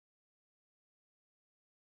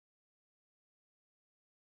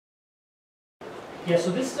Yeah,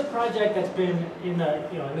 so this is a project that's been in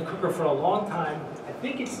the cooker for a long time. I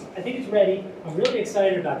think it's ready. I'm really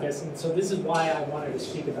excited about this, and so this is why I wanted to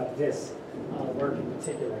speak about this work in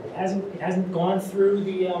particular. It hasn't gone through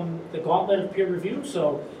the gauntlet of peer review,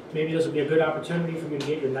 so maybe this will be a good opportunity for you to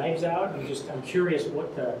get your knives out. I'm curious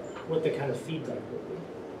what the kind of feedback will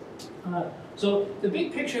be. So the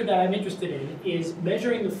big picture that I'm interested in is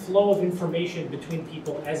measuring the flow of information between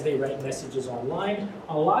people as they write messages online.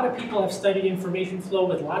 A lot of people have studied information flow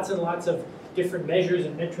with lots and lots of different measures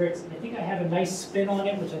and metrics. I think I have a nice spin on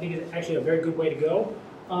it, which I think is actually a very good way to go.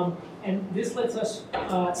 And this lets us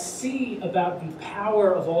see about the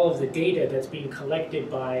power of all of the data that's being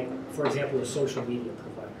collected by, for example, a social media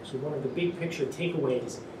provider. So one of the big picture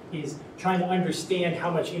takeaways is trying to understand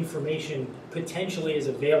how much information potentially is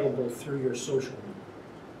available through your social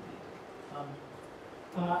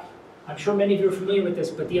media. I'm sure many of you are familiar with this,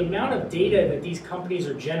 but the amount of data that these companies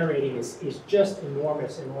are generating is just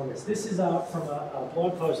enormous. This is from a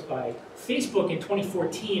blog post by Facebook in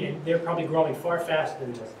 2014, and they're probably growing far faster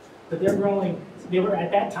than this. But they were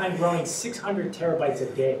at that time growing 600 terabytes a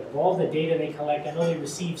day of all the data they collect. I know they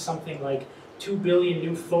receive something like 2 billion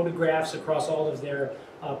new photographs across all of their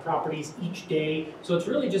properties each day. So it's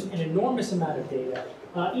really just an enormous amount of data.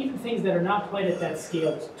 Even things that are not quite at that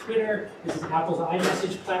scale. Twitter, this is Apple's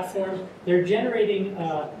iMessage platform. They're generating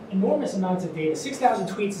enormous amounts of data. 6,000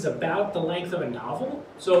 tweets is about the length of a novel.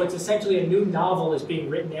 So it's essentially a new novel is being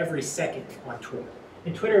written every second on Twitter.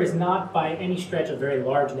 And Twitter is not by any stretch a very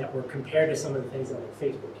large network compared to some of the things that like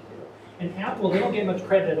Facebook can do. And Apple, they don't get much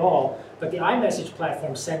credit at all, but the iMessage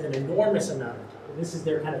platform sends an enormous amount of data. This is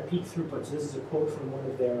their kind of peak throughput. So this is a quote from one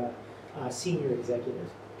of their senior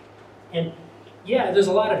executives. And yeah, there's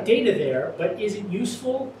a lot of data there, but is it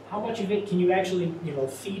useful? How much of it can you actually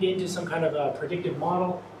feed into some kind of a predictive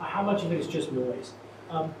model? How much of it is just noise?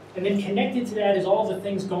 And then connected to that is all the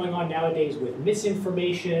things going on nowadays with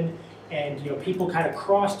misinformation and people kind of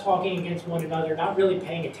cross-talking against one another, not really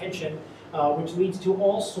paying attention, which leads to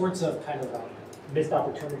all sorts of kind of missed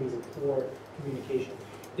opportunities and poor communication.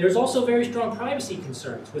 There's also very strong privacy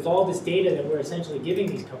concerns with all this data that we're essentially giving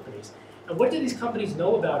these companies. And what do these companies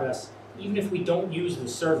know about us, even if we don't use the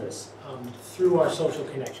service through our social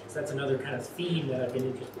connections? That's another kind of theme that I've been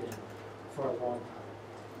interested in for a long time.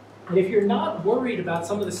 And if you're not worried about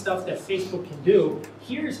some of the stuff that Facebook can do,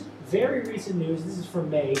 here's very recent news. This is from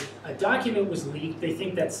May. A document was leaked. They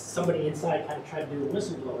think that somebody inside kind of tried to do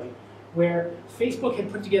whistleblowing, where Facebook had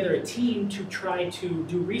put together a team to try to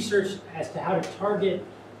do research as to how to target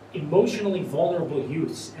emotionally vulnerable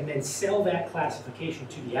youths and then sell that classification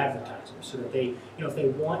to the advertisers so that they, if they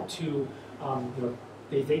want to,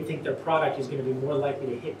 they think their product is going to be more likely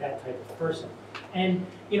to hit that type of person. And,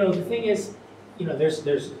 the thing is,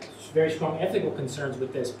 there's very strong ethical concerns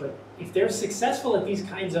with this, but if they're successful at these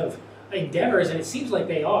kinds of endeavors, and it seems like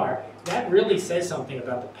they are, that really says something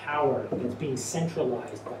about the power that's being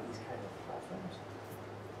centralized by these kind of platforms.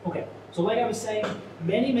 Okay. So like I was saying,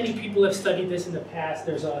 many people have studied this in the past.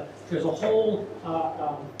 There's a whole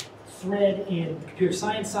thread in the computer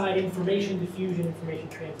science side, information diffusion, information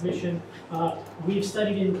transmission. We've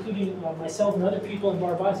studied it, including myself and other people in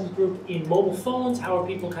Barbazzi's group, in mobile phones. How are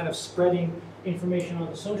people kind of spreading information on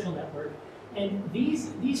the social network? And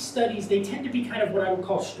these studies, they tend to be kind of what I would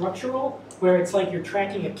call structural, where it's like you're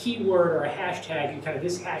tracking a keyword or a hashtag. You kind of,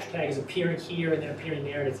 this hashtag is appearing here and then appearing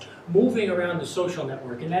there, and it's moving around the social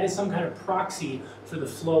network. And that is some kind of proxy for the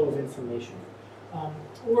flow of information.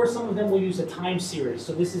 Or some of them will use a time series.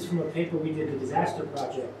 So this is from a paper we did, the disaster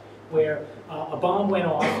project, where a bomb went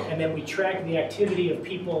off, and then we tracked the activity of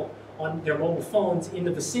people on their mobile phones in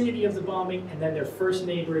the vicinity of the bombing, and then their first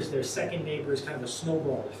neighbors, their second neighbors, kind of a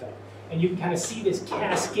snowball effect. And you can kind of see this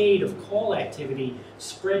cascade of call activity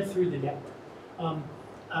spread through the network.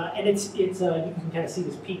 And you can kind of see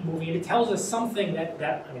this peak moving, and it tells us something that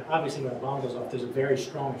obviously when a bomb goes off, there's a very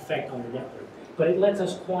strong effect on the network. But it lets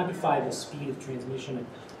us quantify the speed of transmission and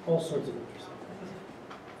all sorts of interesting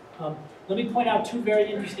things. Let me point out two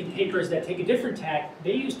very interesting papers that take a different tack.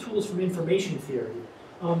 They use tools from information theory.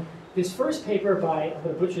 This first paper by, I'm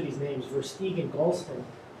going to butcher these names, Versteeg and Galston,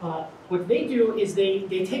 what they do is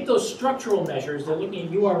they take those structural measures, they're looking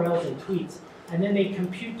at URLs and tweets, and then they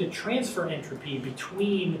compute the transfer entropy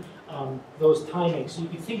between those timings. So you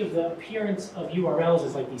can think of the appearance of URLs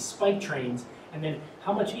as like these spike trains, and then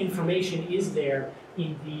how much information is there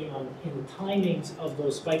in the timings of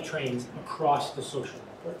those spike trains across the social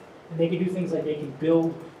network. And they can do things like they can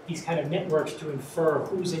build these kind of networks to infer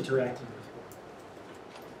who's interacting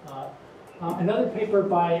with who. Another paper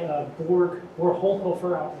by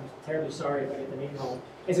Borholhofer, I'm terribly sorry if I get the name wrong,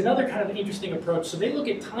 is another kind of an interesting approach. So they look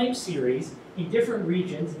at time series in different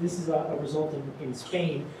regions. This is a result in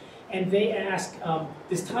Spain. And they ask,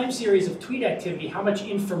 this time series of tweet activity, how much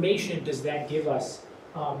information does that give us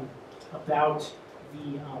about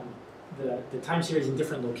the time series in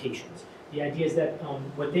different locations? The idea is that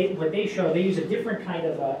what they show, they use a different kind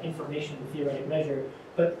of information theoretic measure,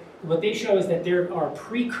 but what they show is that there are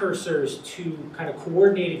precursors to kind of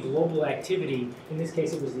coordinated global activity. In this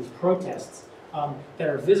case, it was these protests that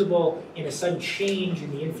are visible in a sudden change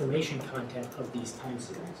in the information content of these time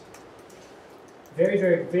series. Very,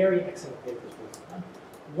 very, very excellent papers.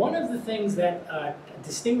 One of the things that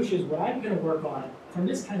distinguishes what I'm going to work on from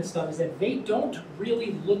this kind of stuff is that they don't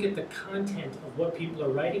really look at the content of what people are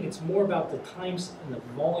writing. It's more about the times and the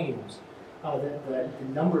volumes, the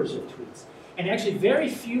numbers of tweets. And actually very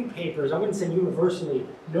few papers, I wouldn't say universally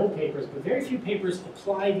no papers, but very few papers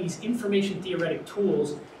apply these information theoretic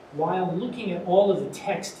tools while looking at all of the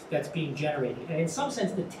text that's being generated. And in some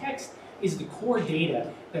sense, the text is the core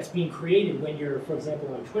data that's being created when you're, for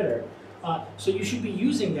example, on Twitter. So you should be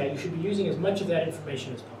using that. You should be using as much of that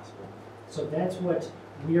information as possible. So that's what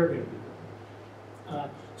we are going to be doing.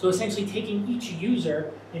 So essentially taking each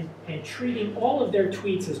user and treating all of their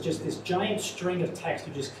tweets as just this giant string of text.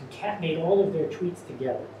 You just concatenate all of their tweets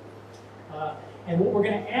together. And what we're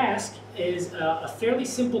going to ask is a fairly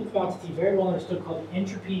simple quantity, very well understood, called the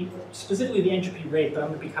entropy, specifically the entropy rate, but I'm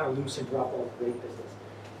going to be kind of loose and drop all the rate business.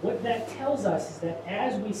 What that tells us is that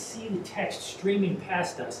as we see the text streaming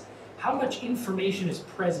past us, how much information is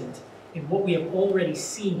present in what we have already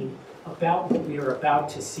seen about what we are about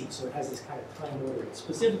to see. So it has this kind of time order,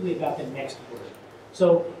 specifically about the next word.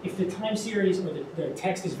 So if the time series or the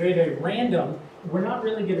text is very, very random, we're not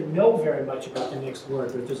really going to know very much about the next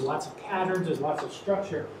word. But if there's lots of patterns, there's lots of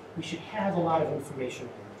structure, we should have a lot of information.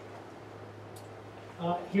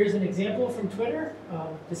 Here's an example from Twitter.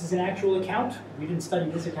 This is an actual account. We didn't study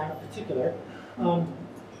this account in particular.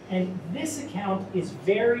 And this account is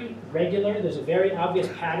very regular. There's a very obvious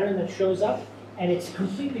pattern that shows up, and it's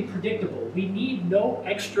completely predictable. We need no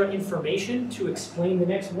extra information to explain the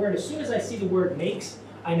next word. As soon as I see the word makes,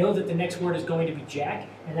 I know that the next word is going to be Jack,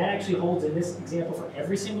 and that actually holds in this example for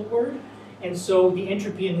every single word. And so the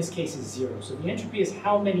entropy in this case is 0. So the entropy is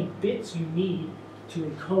how many bits you need to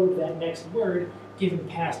encode that next word given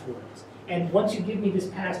past words. And once you give me this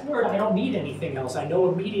past word, I don't need anything else. I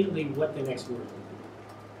know immediately what the next word will be.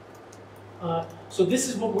 So this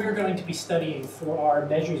is what we're going to be studying for our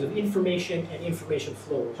measures of information and information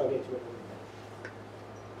flow, which I'll get to in a little bit.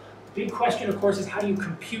 Big question, of course, is how do you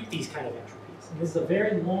compute these kind of entropies? And this is a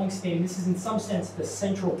very long-standing, this is in some sense the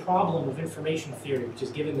central problem of information theory, which is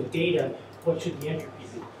given the data, what should the entropy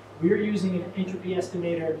be? We're using an entropy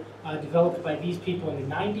estimator developed by these people in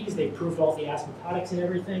the 90s. They proved all the asymptotics and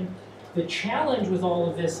everything. The challenge with all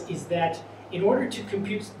of this is that in order to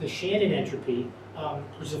compute the Shannon entropy,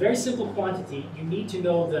 which is a very simple quantity, you need to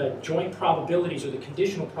know the joint probabilities or the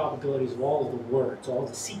conditional probabilities of all of the words, all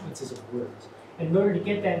the sequences of words. And in order to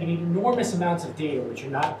get that, you need enormous amounts of data, which are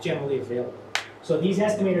not generally available. So these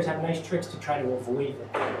estimators have nice tricks to try to avoid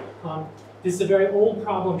that. This is a very old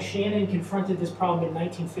problem. Shannon confronted this problem in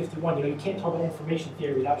 1951. You can't talk about information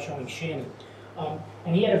theory without showing Shannon.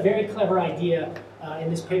 And he had a very clever idea in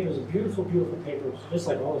this paper. It was a beautiful, beautiful paper, just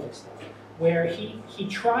like all of his stuff, where he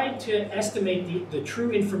tried to estimate the true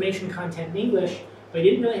information content in English, but he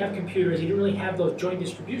didn't really have computers, he didn't really have those joint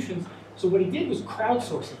distributions. So what he did was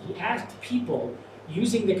crowdsourcing. He asked people,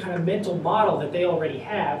 using the kind of mental model that they already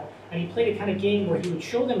have, and he played a kind of game where he would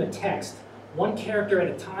show them a text, one character at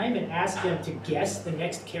a time, and ask them to guess the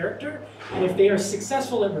next character. And if they are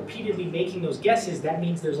successful at repeatedly making those guesses, that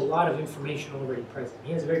means there's a lot of information already present.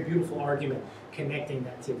 He has a very beautiful argument connecting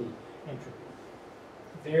that to the entropy.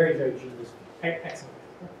 Very, very genius. Excellent.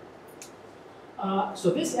 So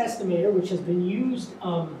this estimator, which has been used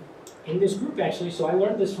in this group actually, so I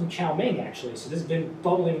learned this from Chow Ming actually, so this has been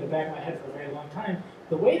bubbling in the back of my head for a very long time.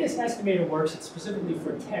 The way this estimator works, it's specifically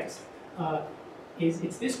for text, is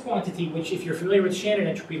it's this quantity, which if you're familiar with Shannon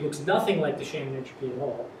entropy, looks nothing like the Shannon entropy at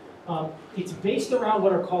all. It's based around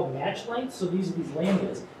what are called match lengths, so these are these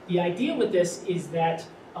lambdas. The idea with this is that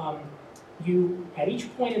you, at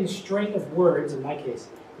each point in the string of words, in my case,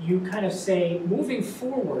 you kind of say, moving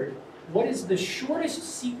forward, what is the shortest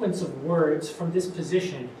sequence of words from this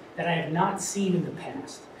position that I have not seen in the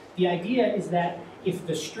past? The idea is that if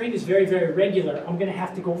the string is very, very regular, I'm going to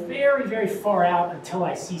have to go very, very far out until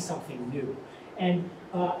I see something new. And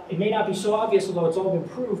it may not be so obvious, although it's all been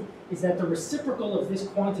proved, is that the reciprocal of this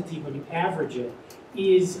quantity, when you average it,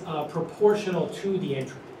 is proportional to the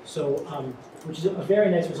entropy. So, which is a very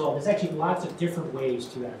nice result. There's actually lots of different ways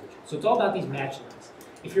to average it. So it's all about these match lengths.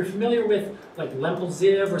 If you're familiar with like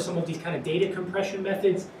Lempel-Ziv or some of these kind of data compression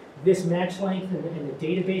methods, this match length and the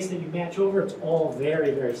database that you match over, it's all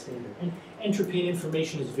very, very standard. And entropy and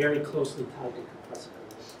information is very closely tied to compressibility.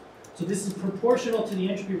 So this is proportional to the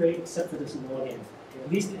entropy rate except for this log n,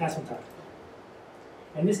 at least asymptotically.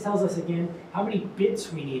 And this tells us again how many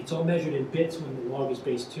bits we need. It's all measured in bits when the log is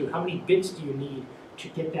base 2. How many bits do you need to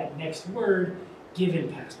get that next word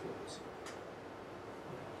given past words?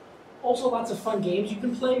 Also lots of fun games you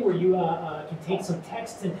can play where you can take some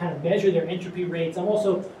texts and kind of measure their entropy rates. I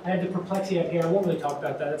have the perplexity up here. I won't really talk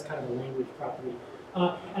about that. That's kind of a language property.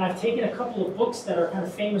 And I've taken a couple of books that are kind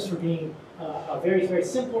of famous for being very, very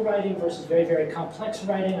simple writing versus very, very complex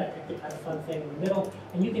writing. I picked a kind of fun thing in the middle.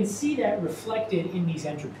 And you can see that reflected in these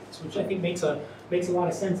entropies, which I think makes a lot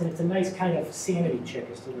of sense. And it's a nice kind of sanity check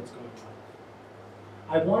as to what's going on.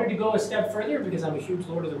 I wanted to go a step further because I'm a huge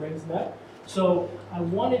Lord of the Rings nut. So I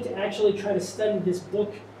wanted to actually try to study this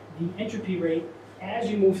book, the entropy rate, as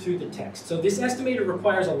you move through the text. So this estimator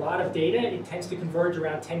requires a lot of data. It tends to converge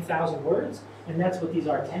around 10,000 words, and that's what these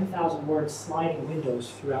are, 10,000 word sliding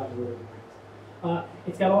windows throughout the Lord of the Rings.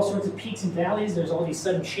 It's got all sorts of peaks and valleys. There's all these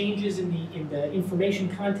sudden changes in the information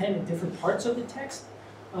content in different parts of the text.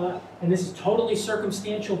 And this is totally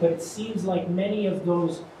circumstantial, but it seems like many of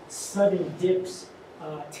those sudden dips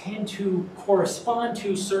tend to correspond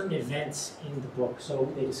to certain events in the book.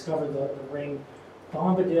 So they discover the ring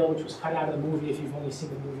Bombadil, which was cut out of the movie if you've only seen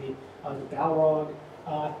the movie, the Balrog.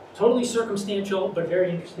 Totally circumstantial, but very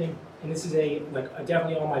interesting. And this is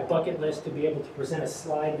definitely on my bucket list to be able to present a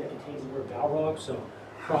slide that contains the word Balrog, so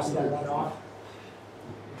cross that one off.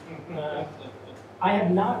 I have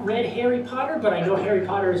not read Harry Potter, but I know Harry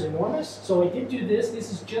Potter is enormous, so I did do this.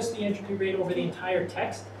 This is just the entropy rate over the entire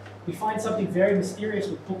text. We find something very mysterious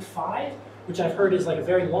with book 5, which I've heard is like a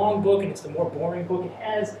very long book, and it's the more boring book. It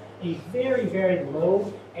has a very, very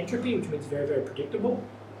low entropy, which means very, very predictable.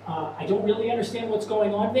 I don't really understand what's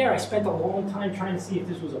going on there. I spent a long time trying to see if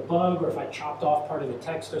this was a bug or if I chopped off part of the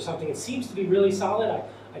text or something. It seems to be really solid.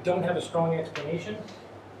 I don't have a strong explanation.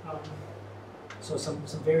 So some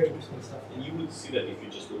very interesting stuff. And you would see that if you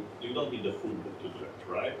just look, you don't need the full book to do it,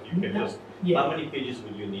 right? You can just, yeah. How many pages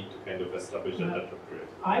would you need to kind of establish that entropy rate?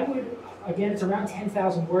 I would, again, it's around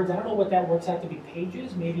 10,000 words. I don't know what that works out to be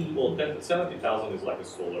pages, maybe. Well, 70,000 is like a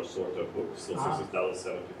smaller sort of book, so 60,000,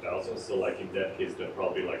 70,000. So like in that case, then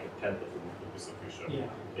probably like a tenth of the book would be sufficient.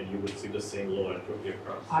 Yeah. And you would see the same low entropy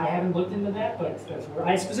across. I haven't looked into that, but that's where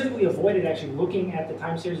I specifically avoided actually looking at the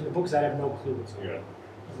time series in the books. I have no clue what's going on.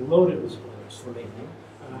 It's loaded with spoilers for me.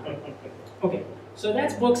 Okay, so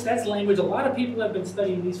that's books, that's language. A lot of people have been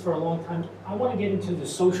studying these for a long time. I want to get into the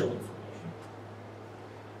social information.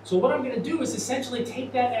 So what I'm going to do is essentially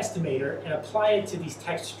take that estimator and apply it to these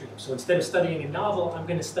text streams. So instead of studying a novel, I'm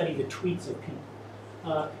going to study the tweets of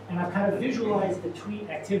people. And I've kind of visualized the tweet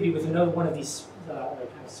activity with another one of these kind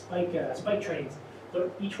of spike trains.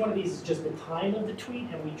 But each one of these is just the time of the tweet,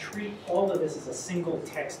 and we treat all of this as a single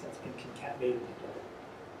text that's been concatenated together.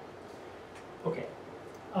 Okay.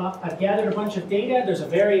 I've gathered a bunch of data. There's a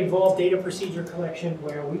very involved data procedure collection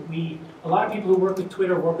where a lot of people who work with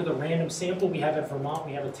Twitter work with a random sample. We have at Vermont,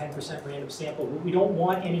 we have a 10% random sample. We don't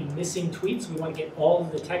want any missing tweets. We want to get all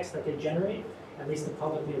of the text that they generate, at least the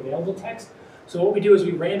publicly available text. So what we do is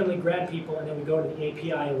we randomly grab people and then we go to the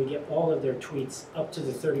API and we get all of their tweets up to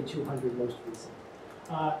the 3,200 most recent.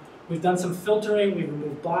 We've done some filtering, we've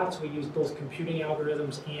removed bots, we use both computing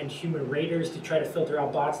algorithms and human raters to try to filter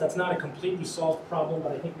out bots. That's not a completely solved problem,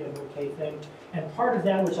 but I think we have an okay thing. And part of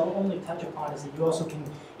that, which I'll only touch upon, is that you also can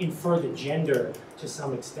infer the gender to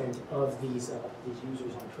some extent of these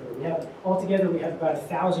users on Twitter. Altogether, we have about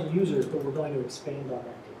 1,000 users, but we're going to expand on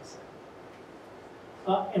that data set.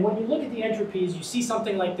 And when you look at the entropies, you see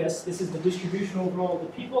something like this. This is the distribution overall of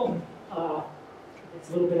the people. It's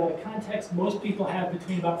a little bit out of context. Most people have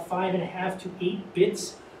between about 5.5 to 8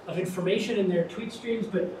 bits of information in their tweet streams,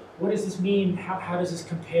 but what does this mean? How does this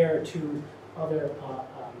compare to other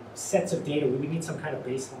sets of data? We need some kind of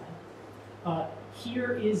baseline.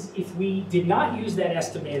 Here is if we did not use that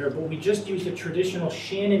estimator, but we just used a traditional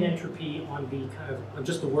Shannon entropy on on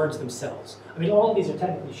just the words themselves. I mean, all of these are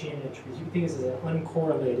technically Shannon entropies. You can think of this as an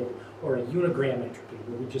uncorrelated or a unigram entropy,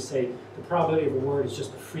 where we just say the probability of a word is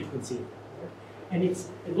just the frequency. And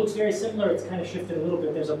it looks very similar. It's kind of shifted a little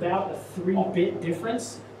bit. There's about a 3-bit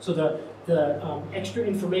difference. So the extra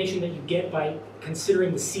information that you get by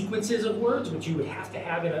considering the sequences of words, which you would have to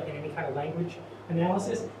have in any kind of language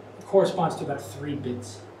analysis, corresponds to about 3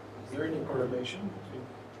 bits. Is there any correlation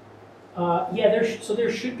between? Yeah,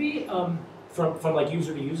 there should be. from like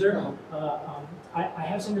user to user. Uh-huh. I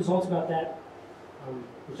have some results about that,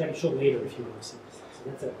 which I can show later if you want to see. So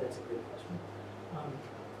that's a good question.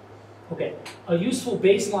 Okay, a useful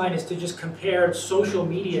baseline is to just compare social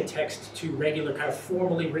media text to regular kind of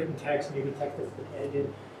formally written text, maybe text that's been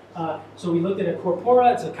edited. So we looked at a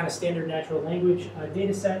corpora, it's a kind of standard natural language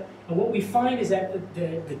data set, and what we find is that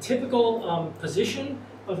the typical position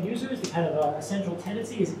of users, the kind of essential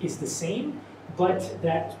tendency is the same, but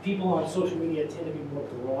that people on social media tend to be more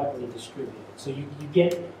broadly distributed. So you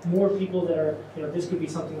get more people that are, this could be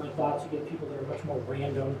something like bots, you get people that are much more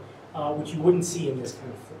random, which you wouldn't see in this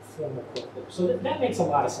kind of formal corpora. So that makes a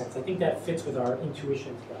lot of sense. I think that fits with our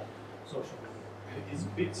intuitions about social media. Is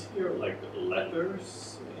bits here like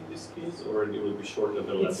letters in this case, or it will be shorter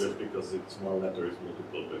than letters because it's more letters,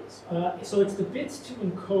 multiple bits? So it's the bits to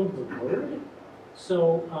encode the word.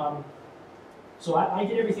 So I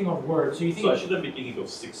did everything on Word. So you think? So I shouldn't be thinking of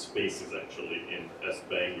 6 spaces actually in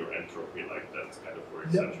SBang or entropy, like that's kind of where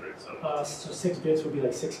it saturates out. So 6 bits would be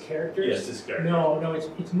like 6 characters. Yes, 6 characters. No,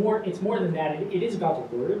 it's more than that. It is about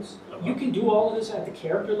the words. You can do all of this at the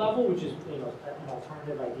character level, which is an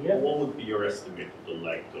alternative idea. What would be your estimate of the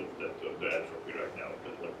length of the entropy right now?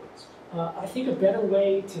 I think a better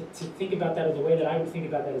way to think about that, or the way that I would think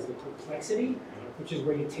about that, is the complexity, which is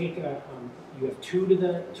where you take you have 2 to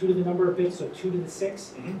the number of bits, so 2 to the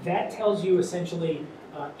 6. That tells you essentially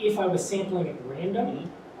if I was sampling at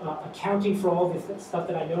random, accounting for all the stuff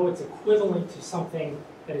that I know, it's equivalent to something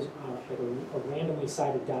that is like a randomly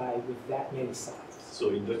sided die with that many sides. So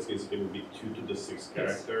in that case, it would be 2 to the 6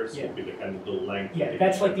 characters. Yeah. Would be the kind of the length. Yeah,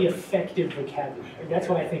 that's like the effective vocabulary. That's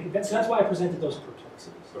why I think that's why I presented those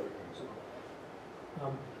perplexities.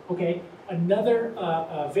 Okay, another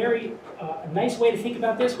very nice way to think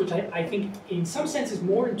about this, which I think in some sense is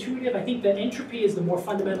more intuitive. I think that entropy is the more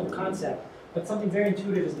fundamental concept, but something very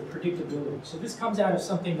intuitive is the predictability. So this comes out of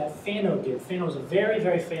something that Fano did. Fano is a very,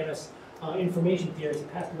 very famous information theorist. He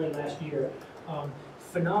passed away last year.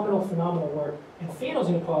 Phenomenal work. And Fano's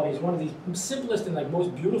inequality is one of the simplest and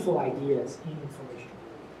most beautiful ideas in information.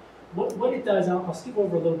 What it does, I'll skip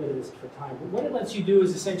over a little bit of this for time, but what it lets you do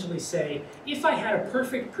is essentially say, if I had a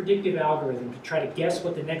perfect predictive algorithm to try to guess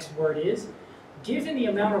what the next word is, given the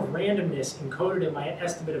amount of randomness encoded in my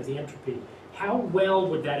estimate of the entropy, how well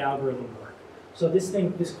would that algorithm work? So this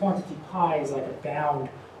quantity pi is like a bound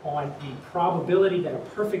on the probability that a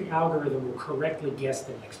perfect algorithm will correctly guess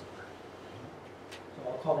the next word. So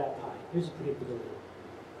I'll call that pi. Here's the predictability.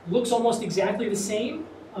 Looks almost exactly the same.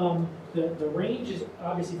 The range is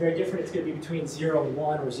obviously very different. It's going to be between 0 and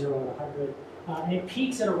 1 or 0 and 100. And it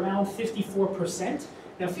peaks at around 54%.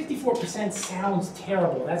 Now 54% sounds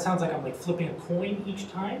terrible. That sounds like I'm flipping a coin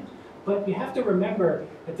each time. But you have to remember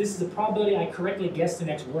that this is the probability I correctly guess the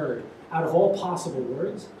next word out of all possible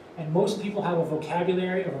words. And most people have a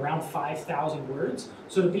vocabulary of around 5,000 words.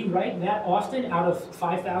 So to be right that often out of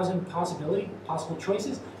 5,000 possible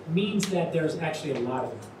choices means that there's actually a lot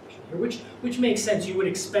of information here, which makes sense. You would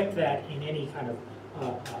expect that in any kind of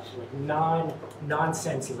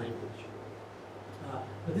nonsense language.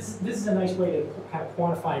 But this is a nice way to kind of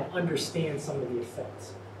quantify and understand some of the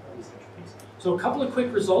effects of these entropies. So a couple of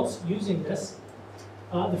quick results using this.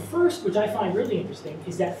 The first, which I find really interesting,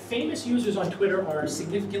 is that famous users on Twitter are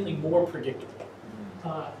significantly more predictable.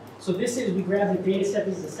 So we grabbed a data set,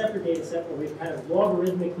 this is a separate data set where we've kind of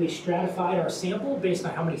logarithmically stratified our sample based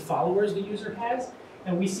on how many followers the user has,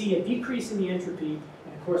 and we see a decrease in the entropy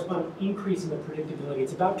and a corresponding increase in the predictability.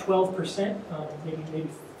 It's about 12%, maybe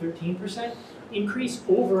 13% increase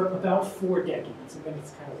over about 4 decades, and then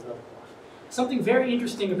it's kind of level off. Something very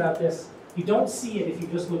interesting about this, you don't see it if you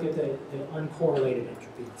just look at the uncorrelated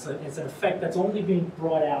entropy. It's an effect that's only being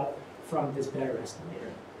brought out from this better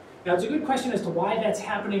estimator. Now, it's a good question as to why that's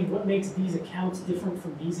happening, what makes these accounts different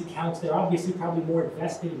from these accounts. They're obviously probably more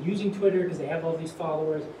invested in using Twitter because they have all these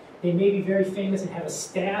followers. They may be very famous and have a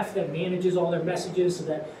staff that manages all their messages, so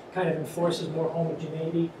that kind of enforces more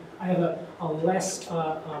homogeneity. I have a less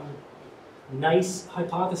nice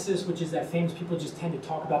hypothesis, which is that famous people just tend to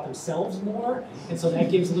talk about themselves more, and so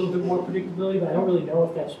that gives a little bit more predictability, but I don't really know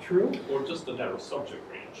if that's true. Or just a narrow subject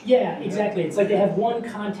range. Yeah, exactly. It's like they have one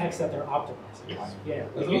context that they're optimizing. Yes. Yeah.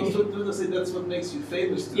 But also, Twitter say that's what makes you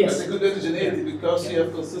famous too. Yes. That's a good heterogeneity because you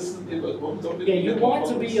have consistent input one topic. Yeah, you want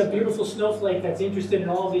to be a beautiful snowflake that's interested in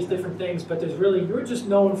all of these different things, but you're just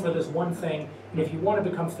known for this one thing, and if you want to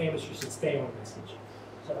become famous, you should stay on message.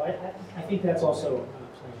 So I think that's also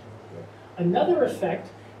playing here. Another effect,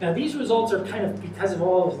 now these results are kind of, because of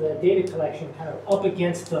all of the data collection, kind of up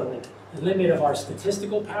against the limit of our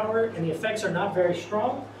statistical power, and the effects are not very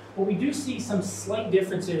strong, but we do see some slight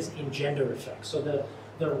differences in gender effects. So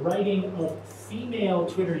the the writing of female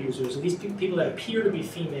Twitter users, at least people that appear to be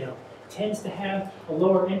female, tends to have a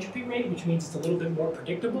lower entropy rate, which means it's a little bit more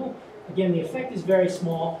predictable. Again, the effect is very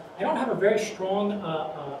small. I don't have a very strong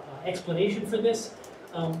explanation for this.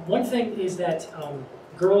 One thing is that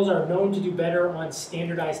girls are known to do better on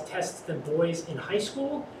standardized tests than boys in high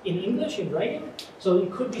school, in English, in writing. So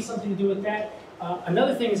it could be something to do with that.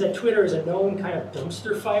 Another thing is that Twitter is a known kind of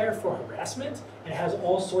dumpster fire for harassment, and has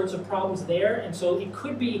all sorts of problems there. And so it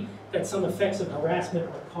could be that some effects of harassment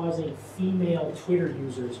are causing female Twitter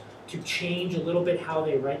users to change a little bit how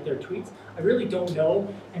they write their tweets. I really don't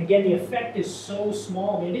know. And again, the effect is so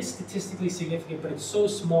small. I mean, it is statistically significant, but it's so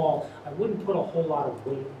small, I wouldn't put a whole lot of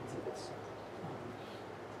weight into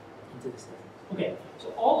this thing. Okay, so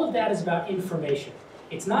all of that is about information.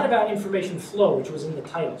 It's not about information flow, which was in the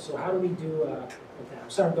title. So how do we do with that? I'm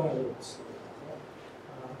sorry, I'm going a little bit slow.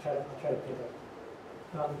 I'll try to pick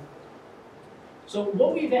up. So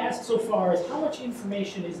what we've asked so far is how much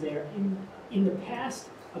information is there in the past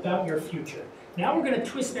about your future. Now we're going to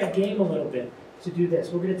twist that game a little bit to do this.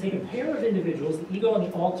 We're going to take a pair of individuals, the ego and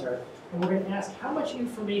the alter, and we're going to ask how much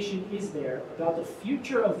information is there about the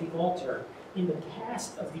future of the alter in the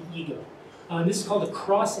past of the ego. This is called a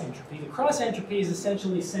cross entropy. The cross entropy is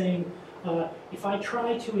essentially saying if I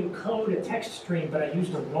try to encode a text stream but I use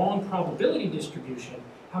the wrong probability distribution,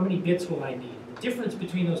 how many bits will I need? And the difference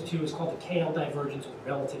between those two is called the KL divergence, or the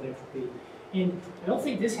relative entropy. And I don't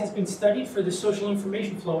think this has been studied for the social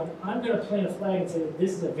information flow. And I'm going to plant a flag and say that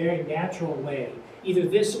this is a very natural way, either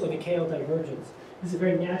this or the KL divergence. This is a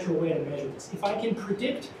very natural way to measure this. If I can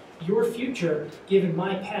predict your future given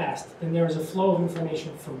my past, then there is a flow of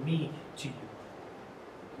information from me to you.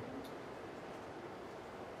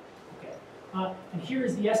 Okay. And here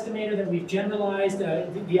is the estimator that we've generalized.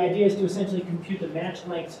 The idea is to essentially compute the match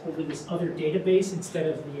lengths over this other database instead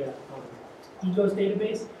of the ego's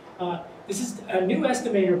database. This is a new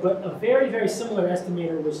estimator, but a very, very similar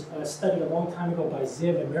estimator was studied a long time ago by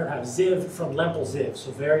Ziv and Merhav. Ziv from Lempel Ziv,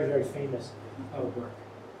 so very, very famous work.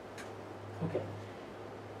 Okay.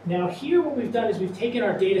 Now here what we've done is we've taken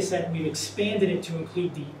our data set and we've expanded it to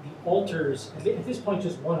include the alters, at this point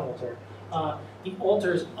just one alter, the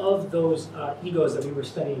alters of those egos that we were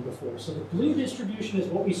studying before. So the blue distribution is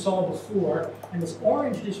what we saw before, and this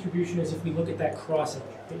orange distribution is if we look at that cross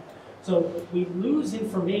entropy. So we lose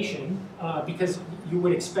information because you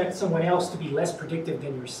would expect someone else to be less predictive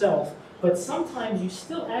than yourself, but sometimes you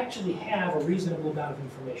still actually have a reasonable amount of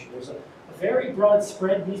information. There's a very broad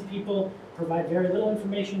spread. These people provide very little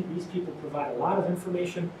information. These people provide a lot of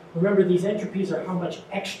information. Remember, these entropies are how much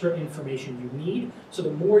extra information you need. So the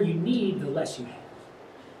more you need, the less you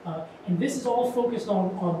have. And this is all focused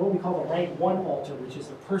on what we call the rank 1 alter, which is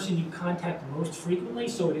the person you contact most frequently,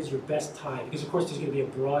 so it is your best tie. Because, of course, there's going to be a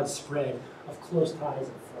broad spread of close ties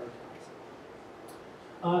and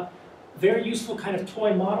far ties. Very useful kind of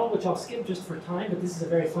toy model, which I'll skip just for time, but this is a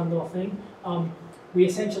very fun little thing. We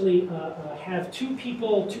essentially have two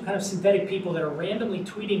kind of synthetic people that are randomly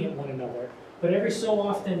tweeting at one another, but every so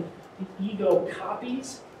often the ego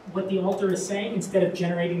copies what the alter is saying instead of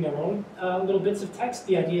generating their own little bits of text.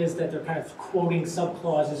 The idea is that they're kind of quoting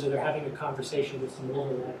subclauses or they're having a conversation with some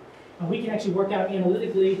overlap. And we can actually work out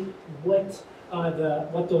analytically what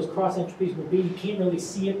those cross entropies will be. You can't really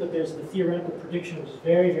see it, but there's the theoretical prediction, which is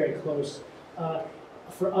very, very close.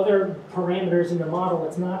 For other parameters in the model,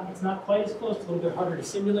 it's not quite as close. It's a little bit harder to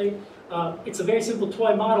simulate. It's a very simple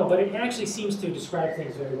toy model, but it actually seems to describe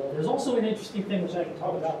things very well. There's also an interesting thing, which I can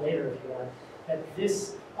talk about later if you want, that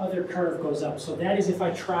this other curve goes up. So that is if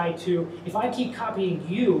I keep copying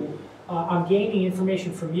you, I'm gaining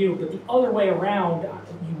information from you, but the other way around,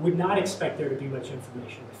 you would not expect there to be much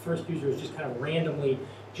information. The first user is just kind of randomly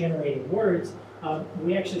generating words.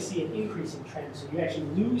 We actually see an increasing trend, so you actually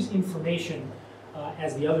lose information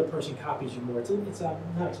as the other person copies you more. I'm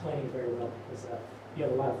not explaining it very well because you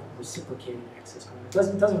have a lot of reciprocating access going on.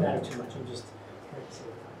 It doesn't matter too much, I'm just trying to say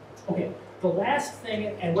it. Okay, the last thing,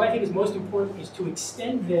 and what I think is most important, is to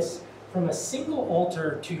extend this from a single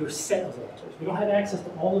alter to your set of alters. We don't have access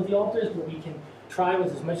to all of the alters, but we can try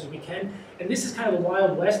with as much as we can. And this is kind of the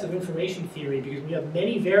wild west of information theory, because when you have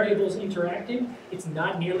many variables interacting, it's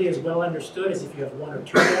not nearly as well understood as if you have one or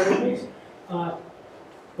two variables.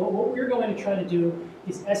 But what we're going to try to do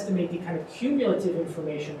is estimate the kind of cumulative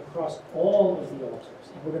information across all of the alters.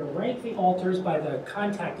 And we're going to rank the alters by the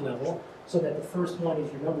contact level, so that the first one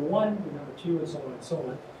is your number 1, your number 2, and so on and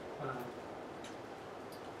so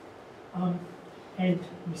on. And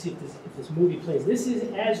let me see if this movie plays. This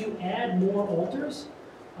is as you add more alters.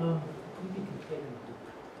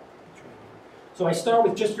 So I start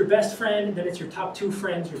with just your best friend, then it's your top 2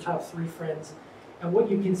 friends, your top 3 friends, And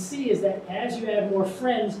what you can see is that as you add more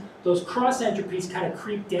friends, those cross entropies kind of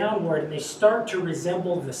creep downward and they start to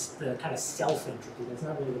resemble the kind of self entropy. That's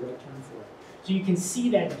not really the right term for it. So you can see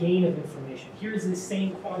that gain of information. Here's the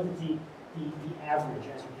same quantity, the average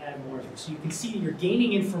as you add more of them. So you can see that you're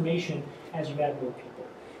gaining information as you add more people.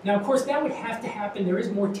 Now, of course, that would have to happen. There is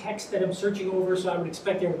more text that I'm searching over, so I would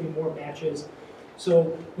expect there would be more matches.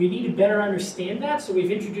 So we need to better understand that, so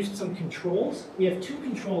we've introduced some controls. We have two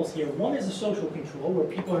controls here. One is a social control, where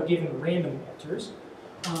people are given random alters.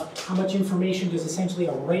 How much information does essentially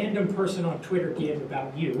a random person on Twitter give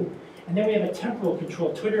about you? And then we have a temporal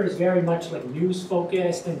control. Twitter is very much like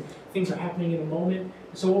news-focused, and things are happening in the moment.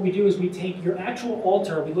 So what we do is we take your actual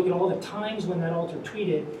alter, we look at all the times when that alter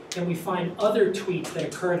tweeted, and we find other tweets that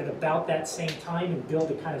occurred at about that same time and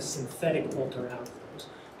build a kind of synthetic alter out of those,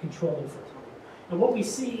 controlling for time. And what we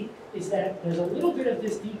see is that there's a little bit of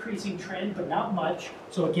this decreasing trend, but not much.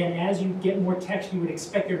 So again, as you get more text, you would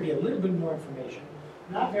expect there to be a little bit more information.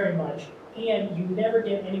 Not very much, and you never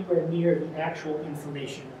get anywhere near the actual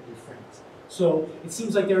information of your friends. So it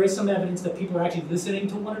seems like there is some evidence that people are actually listening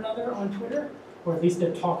to one another on Twitter, or at least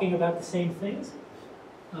they're talking about the same things.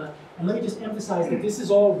 And let me just emphasize that this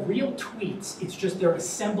is all real tweets. It's just they're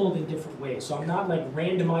assembled in different ways. So I'm not like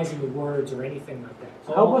randomizing the words or anything like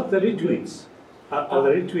that. How about the retweets? Are the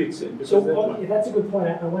retweets? So that's a good point.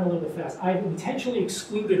 I went a little bit fast. I've intentionally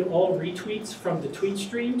excluded all retweets from the tweet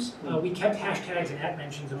streams. We kept hashtags and @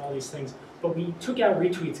 mentions and all these things, but we took out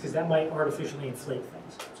retweets because that might artificially inflate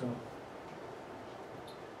things. So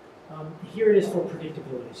here it is for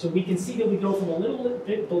predictability. So we can see that we go from a little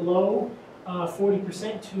bit below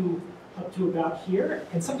 40% to up to about here.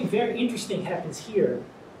 And something very interesting happens here,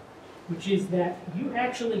 which is that you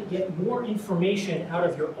actually get more information out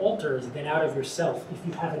of your alters than out of yourself if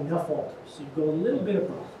you have enough alters. So you go a little bit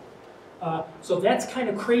above. So that's kind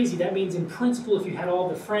of crazy. That means in principle, if you had all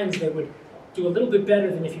the friends, they would do a little bit better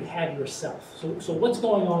than if you had yourself. So what's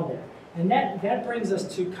going on there? And that brings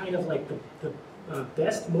us to kind of like the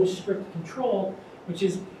best, most strict control, which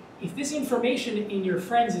is if this information in your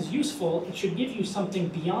friends is useful, it should give you something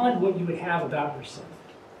beyond what you would have about yourself.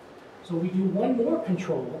 So we do one more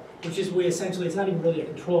control, which is essentially, it's not even really a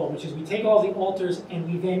control, which is we take all the alters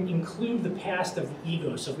and we then include the past of the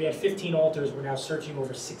ego. So if we had 15 alters, we're now searching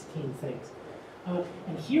over 16 things.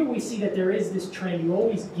 And here we see that there is this trend. You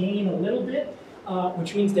always gain a little bit,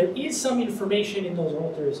 which means there is some information in those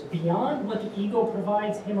alters beyond what the ego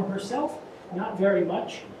provides him or herself. Not very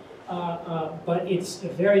much, but it's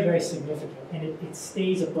very, very significant. And it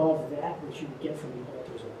stays above that which you get from the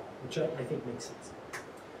alters a lot, which I think makes sense.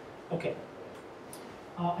 Okay.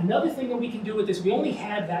 Another thing that we can do with this, we only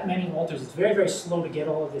have that many alters. It's very, very slow to get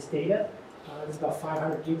all of this data. There's about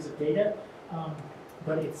 500 gigs of data,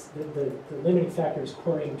 but it's the limiting factor is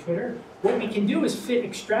querying Twitter. What we can do is fit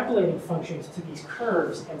extrapolating functions to these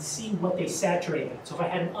curves and see what they saturate at. So if I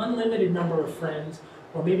had an unlimited number of friends,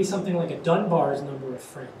 or maybe something like a Dunbar's number of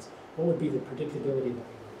friends, what would be the predictability that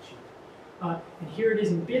we would achieve? And here it is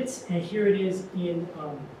in bits, and here it is in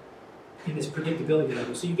this predictability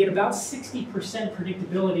level. So you get about 60%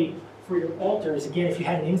 predictability for your alters, again, if you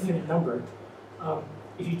had an infinite number.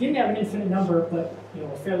 If you didn't have an infinite number, but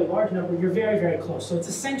a fairly large number, you're very, very close. So it's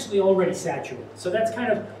essentially already saturated. So that's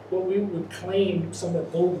kind of what we would claim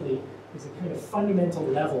somewhat boldly is a kind of fundamental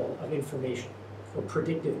level of information, or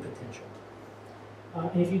predictive potential.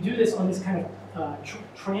 And if you do this on this kind of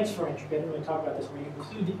transfer entry, we didn't really talk about this, where you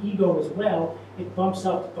include the ego as well, it bumps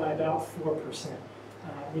up by about 4%.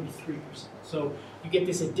 Maybe 3%. So you get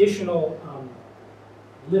this additional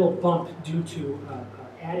little bump due to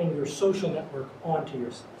adding your social network onto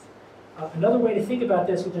yourself. Another way to think about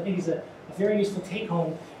this, which I think is a very useful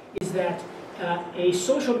take-home, is that a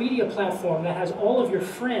social media platform that has all of your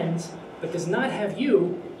friends but does not have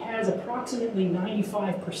you has approximately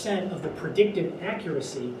 95% of the predictive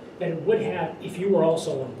accuracy that it would have if you were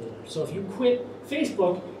also on board. So if you quit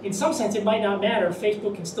Facebook, in some sense it might not matter.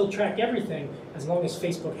 Facebook can still track everything as long as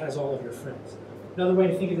Facebook has all of your friends. Another way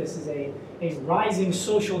to think of this is a rising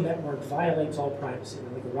social network violates all privacy.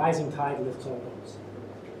 Like a rising tide lifts all boats.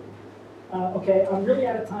 Okay, I'm really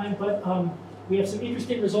out of time, but we have some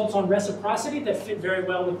interesting results on reciprocity that fit very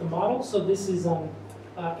well with the model. So this is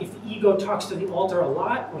if the ego talks to the alter a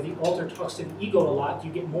lot, or the alter talks to the ego a lot,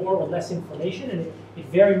 you get more or less information, and it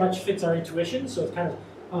very much fits our intuition, so it kind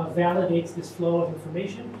of validates this flow of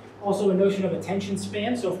information. Also a notion of attention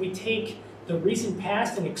span, so if we take the recent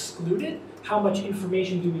past and exclude it, how much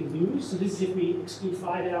information do we lose? So this is if we exclude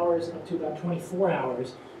 5 hours up to about 24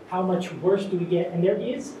 hours, how much worse do we get? And there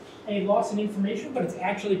is a loss in information, but it's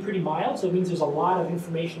actually pretty mild, so it means there's a lot of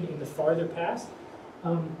information in the farther past.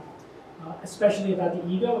 especially about the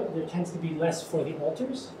ego. There tends to be less for the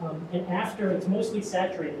alters. And after, it's mostly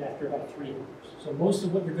saturated after about 3 hours. So most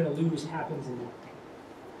of what you're going to lose happens in that.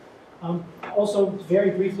 Also,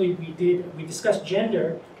 very briefly, we discussed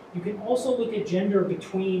gender. You can also look at gender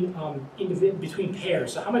between between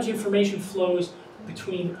pairs. So how much information flows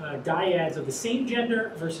between dyads of the same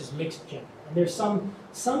gender versus mixed gender. And there's some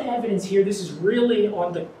evidence here. This is really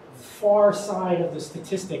on the far side of the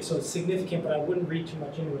statistics, so it's significant, but I wouldn't read too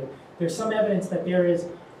much into it. There's some evidence that there is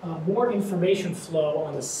more information flow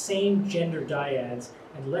on the same gender dyads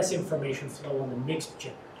and less information flow on the mixed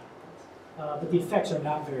gender dyads. But the effects are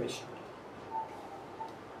not very strong.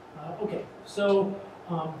 Okay, so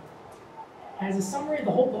as a summary,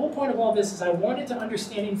 the whole point of all this is I wanted to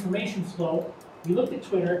understand information flow. We looked at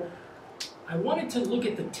Twitter. I wanted to look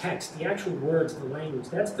at the text, the actual words, the language.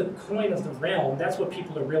 That's the coin of the realm. That's what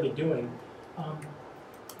people are really doing.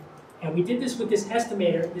 And we did this with this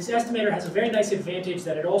estimator. This estimator has a very nice advantage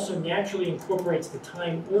that it also naturally incorporates the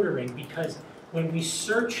time ordering, because when we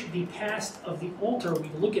search the past of the alter, we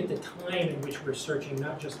look at the time in which we're searching,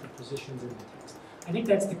 not just the positions in the text. I think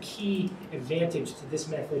that's the key advantage to this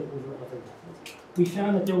method over other methods. We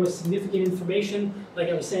found that there was significant information, like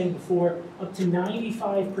I was saying before, up to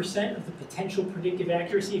 95% of the potential predictive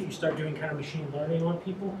accuracy if you start doing kind of machine learning on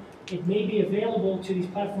people. It may be available to these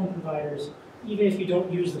platform providers even if you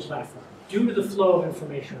don't use the platform, due to the flow of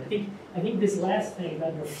information. I think this last thing,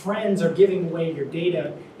 that your friends are giving away your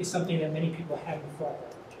data, is something that many people haven't thought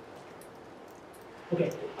about.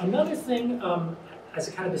 Okay, another thing as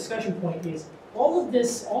a kind of discussion point is, all of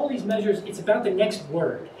these measures, it's about the next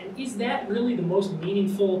word. And is that really the most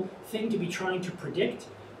meaningful thing to be trying to predict?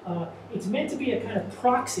 It's meant to be a kind of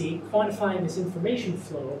proxy quantifying this information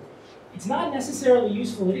flow. It's not necessarily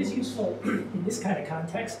useful. It is useful in this kind of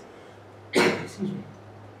context. Excuse me.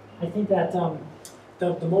 I think that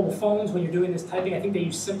the mobile phones, when you're doing this typing, I think they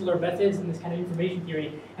use simpler methods in this kind of information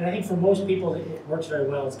theory. And I think for most people, it works very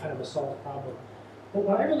well. It's kind of a solved problem. But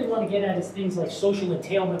what I really want to get at is things like social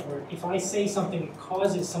entailment, where if I say something, it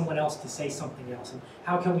causes someone else to say something else. And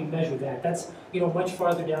how can we measure that? That's much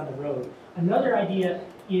farther down the road. Another idea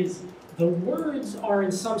is the words are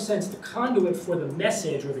in some sense the conduit for the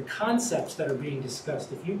message or the concepts that are being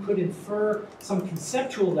discussed. If you could infer some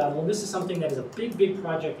conceptual level, and this is something that is a big, big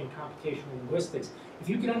project in computational linguistics, if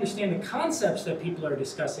you can understand the concepts that people are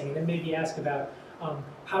discussing and then maybe ask about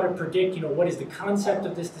how to predict, what is the concept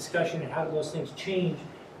of this discussion and how do those things change,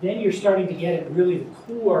 then you're starting to get at really the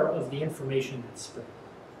core of the information that's spread.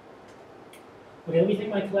 Okay, let me thank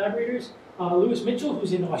my collaborators. Lewis Mitchell,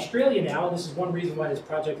 who's in Australia now, and this is one reason why this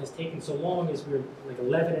project has taken so long, is we're like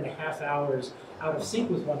 11 and a half hours out of sync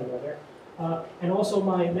with one another. And also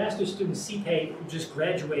my master's student, Sipe, who just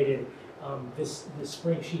graduated this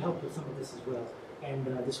spring. She helped with some of this as well. And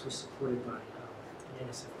this was supported by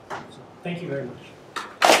NSF. So thank you very much.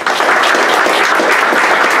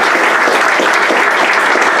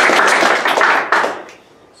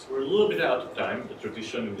 So we're a little bit out of time. The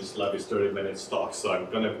tradition in this lab is 30 minutes talk, so I'm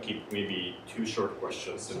gonna keep maybe 2 short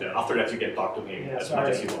questions, and then after that you can talk to him as much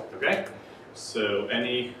as you want, okay? So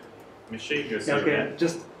Michelle, you're saying okay,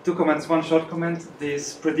 just 2 comments. One short comment,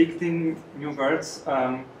 this predicting new words.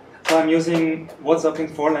 So I'm using WhatsApp in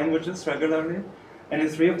 4 languages regularly. And in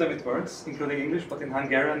 3 of them it works, including English, but in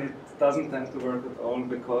Hungarian it doesn't tend to work at all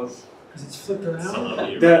because it's flipped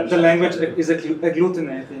around. The language is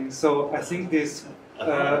agglutinating. So I think this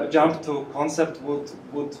jump to concept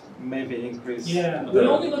would maybe increase. Yeah, we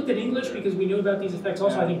only looked at English because we knew about these effects.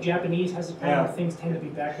 Also, I think Japanese has a pattern where things tend to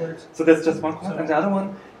be backwards. So that's just one comment. And the other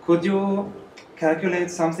one, could you calculate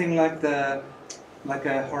something like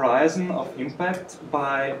a horizon of impact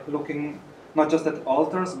by looking not just at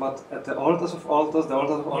alters, but at the alters of alters, the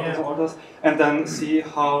alters of alters of alters, and then see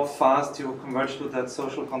how fast you converge to that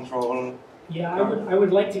social control. Yeah, I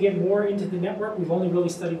would like to get more into the network. We've only really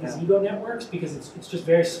studied these ego networks because it's just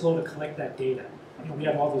very slow to collect that data. We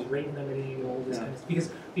have all this rate limiting and all this kind of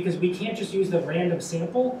stuff. Because we can't just use the random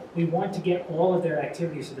sample. We want to get all of their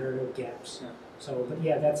activities so there are no gaps. Yeah. So, but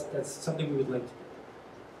yeah, that's something we would like to do.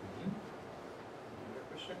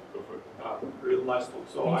 Real nice talk.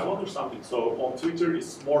 So I wonder something. So on Twitter,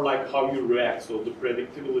 it's more like how you react. So the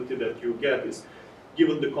predictability that you get is,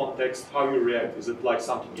 given the context, how you react. Is it like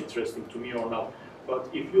something interesting to me or not? But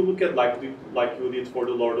if you look at like you did for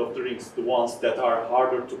the Lord of the Rings, the ones that are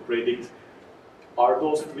harder to predict, are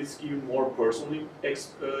those tweets give you more personal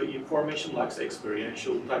information, like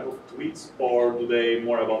experiential type of tweets, or do they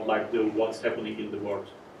more about like what's happening in the world?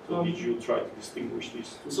 So did you try to distinguish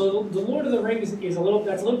these two? So the Lord of the Rings is a little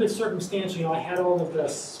bit circumstantial. I had all of the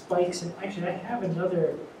spikes, and actually I have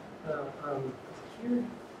another here.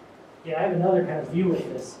 Yeah, I have another kind of view of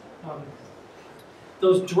this.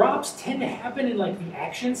 Those drops tend to happen in like the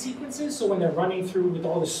action sequences, so when they're running through with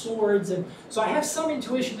all the swords, and so I have some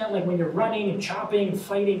intuition that like when you're running and chopping and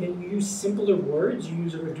fighting, that you use simpler words, you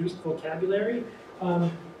use a reduced vocabulary.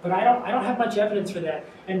 But I don't have much evidence for that.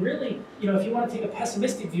 And really, if you want to take a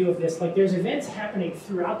pessimistic view of this, like there's events happening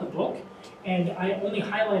throughout the book, and I only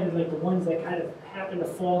highlighted like the ones that kind of happen to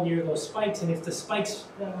fall near those spikes. And if the spikes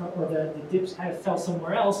or the dips kind of fell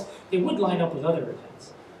somewhere else, they would line up with other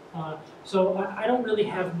events. So I don't really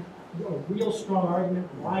have a real strong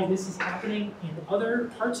argument why this is happening in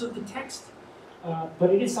other parts of the text, but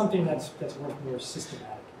it is something that's worth more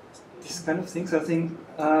systematic. These kind of things, I think,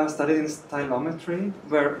 studied in stylometry,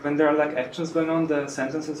 where when there are like actions going on, the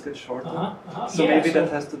sentences get shorter. So yeah, maybe that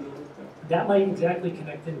has to do with that. That might exactly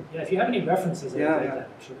connect in. Yeah, if you have any references, I'd like that,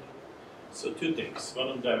 actually. So two things. One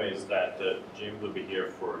of them is that Jim will be here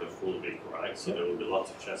for the full week, right? So there will be lots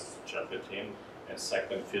of chances to chat with him. And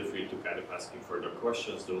second, feel free to kind of ask him further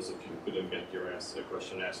questions, those of you who couldn't get your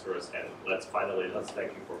question answered. And let's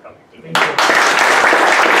thank you for coming today.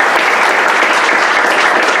 Thank you.